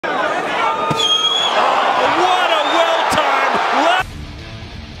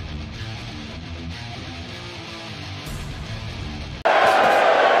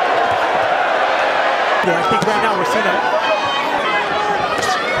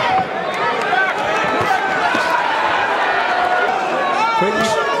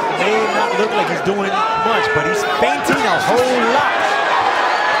he's doing much, but he's feinting a whole lot.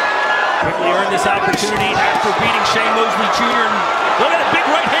 Quickly earned this opportunity after beating Shane Mosley Jr. And look at a big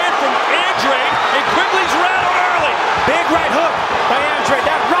right hand from Andrade, and quickly's rattled early. Big right hook by Andrade.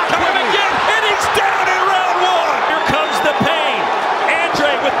 That rock coming again, and he's down in round one. Here comes the pain.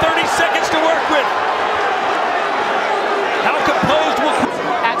 Andrade with 30 seconds to work with. How composed will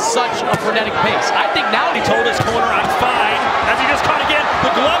at such a frenetic pace? I think now he told his corner, I'm fine. As he just caught again, the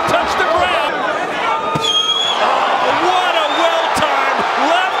glove touched the ground. Oh, what a well-timed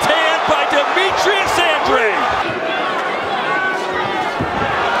left hand by Demetrius Andrade.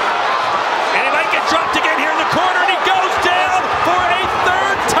 And he might get dropped again here in the corner, and he goes down for a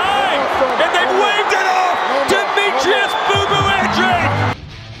third time. And they've waved it off. Demetrius Boo-Boo Andrade.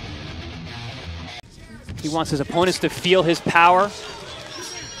 He wants his opponents to feel his power.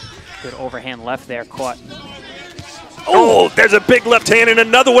 Good overhand left there, caught. Oh, there's a big left hand and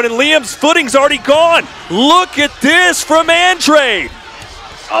another one, and Liam's footing's already gone. Look at this from Andrade.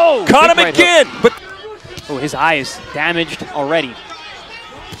 Oh, caught him right again. But oh, his eye is damaged already.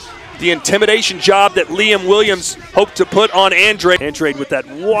 The intimidation job that Liam Williams hoped to put on Andrade. Andrade with that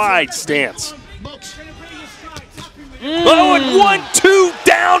wide stance. Oh, and 1-2,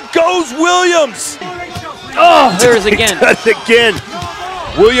 down goes Williams. Oh, there it is again. Again.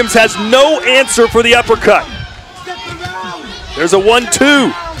 Williams has no answer for the uppercut. There's a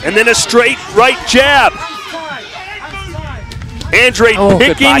 1-2, and then a straight right jab. Andrade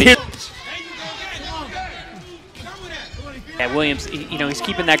picking his. Yeah, Williams, he's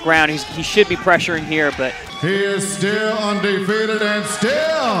keeping that ground. He should be pressuring here, but he is still undefeated and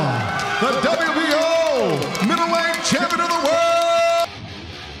still the WBO middleweight champion of the world.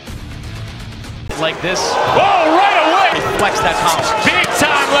 Like this. Oh, right away! Flex that column. Big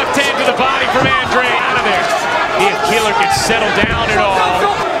time left hand to the body from Andrade. Out of there. Keeler can settle down at all.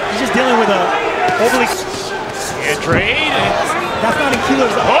 He's just dealing with a overly. Andrade. That's not in Keeler's.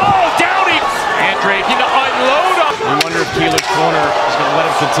 Oh, down he. Andrade, unload him. We wonder if Keeler's corner is going to let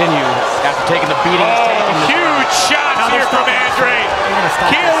him continue after taking the beating. Huge shots here from Andrade.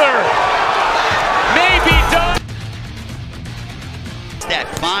 Keeler may be done. That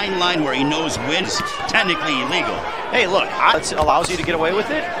fine line where he knows wins technically illegal. Hey, look, it allows you to get away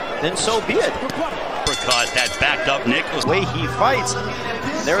with it, then so be it. Uppercut that backed up Nicholas. The way he fights,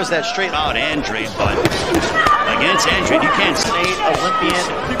 there was that straight out Andrade, but against Andrade, you can't say Olympian.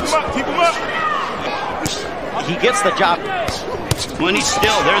 Keep him up. He gets the job. When he's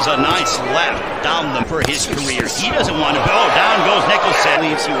still, there's a nice left down for his career. He doesn't want to go. Down goes Nicholas.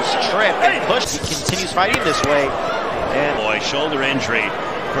 Believes he was tripped and pushed. He continues fighting this way. And boy, shoulder injury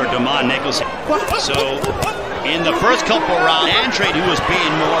for Damon Nicholas. So, in the first couple rounds, Andrade, who was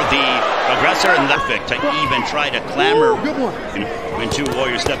being more the aggressor and the pick to even try to clamor when two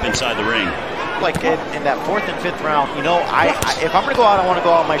warriors step inside the ring. Like in that fourth and fifth round, if I'm going to go out, I want to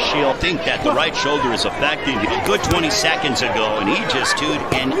go out my shield. I think that the right shoulder is affecting him. A good 20 seconds ago, and he just stood.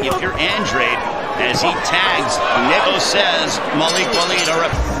 And if you're Andrade, as he tags, Nicholas says, Malik Walid are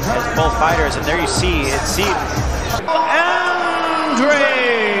up. As both fighters, and there you see, Andrade!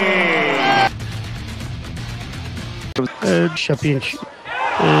 25.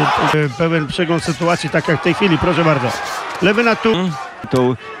 Pełen przegląd sytuacji, tak jak w tej chwili, proszę bardzo. Lewy na tu.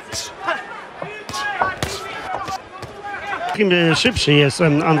 Im szybszy jest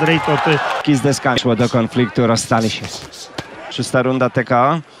Andrzej, to ty. Z deskami szło do konfliktu, rozstali się. 6. runda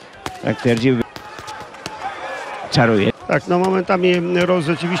TKO, jak twierdził, czaruje. Tak, no momentami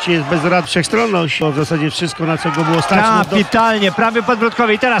rzeczywiście jest bez rad wszechstronność. W zasadzie wszystko, na co go było stać. Kapitalnie, prawy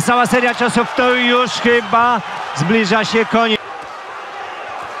podbródkowy. I teraz cała seria ciosów, to już chyba zbliża się koniec.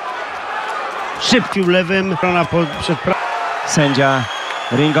 Szybkim lewym, przed sędzia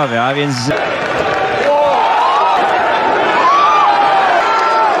ringowy, a więc...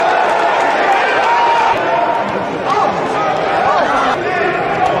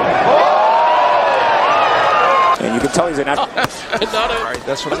 Tell he's an All right,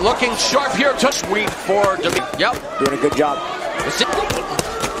 that's what looking sharp here. Touch sweep for yep, doing a good job.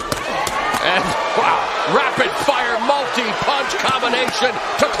 And wow, rapid fire multi-punch combination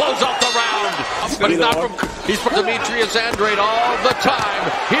to close out the round. But he's from Demetrius Andrade all the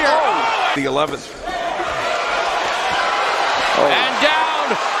time. Here, the 11th. And down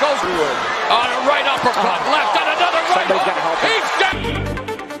goes on a right uppercut, left and another right. Somebody's got to help him. He's down.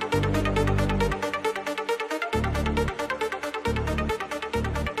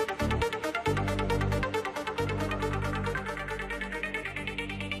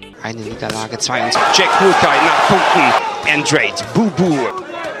 Eine Niederlage, 22. Jack Hooker nach Punkten. Andrade, Boo-Boo.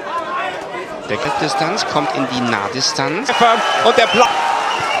 Der Distanz kommt in die Nahdistanz. Und der Block.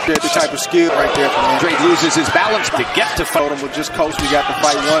 The type of skill right there from Andrade loses his balance to get to fight. him with just coach. We got the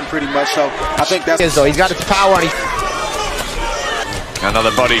fight won pretty much. So I think that's though. He's got his power and he another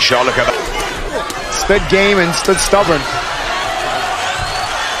body shot. Look at that. stood game and stood stubborn.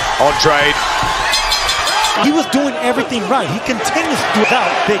 Andrade. He was doing everything right. He continues to without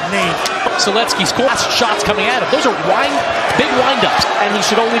big names. Seletsky's shots coming at him. Those are big windups, and he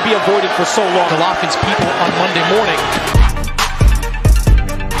should only be avoided for so long. Golovkin's people on Monday morning.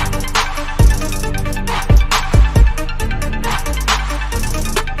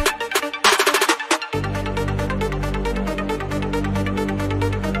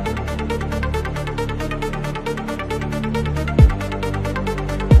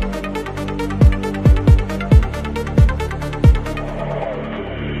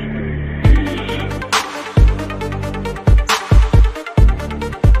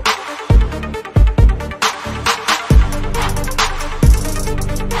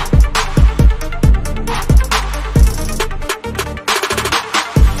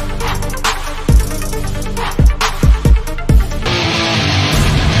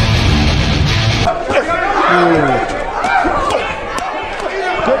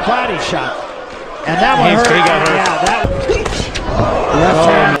 Good body shot. And that one hurt. He got hurt. Yeah,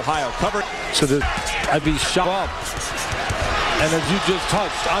 that Ohio covered. So I'd be shot up. And as you just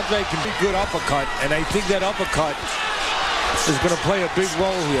touched, Andre can be good uppercut. And I think that uppercut is going to play a big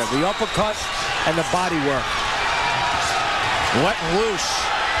role here. The uppercut and the body work. Letting loose.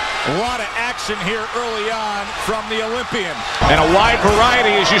 A lot of action here early on from the Olympian. And a wide variety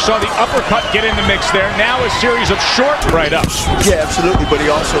as you saw the uppercut get in the mix there. Now a series of short right-ups. Yeah, absolutely, but he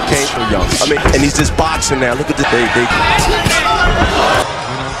also came from young. I mean, and he's just boxing now. Look at this.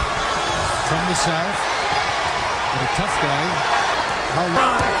 From the south, and a tough guy.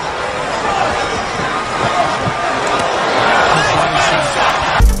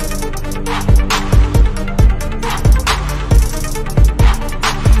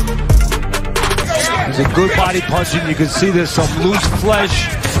 He's a good body punching. You can see there's some loose flesh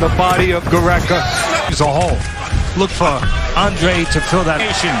in the body of Goretzka as a whole. Look for Andre to fill that.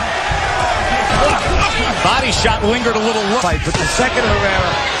 Body shot lingered a little low. But the second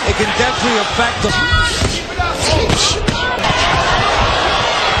Herrera, it can definitely affect the...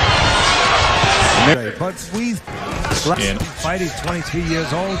 But we fighting 23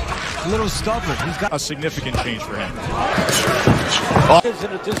 years old, a little stubborn. He's got a significant change for him.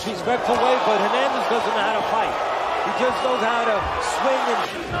 In a disrespectful way, but Hernandez doesn't know how to fight. He just knows how to swing and...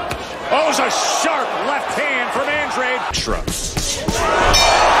 Oh, it was a sharp left hand from Andrade.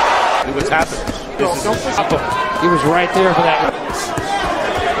 what's happening. He was right there for that.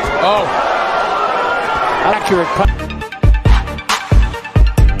 Oh. Accurate cut.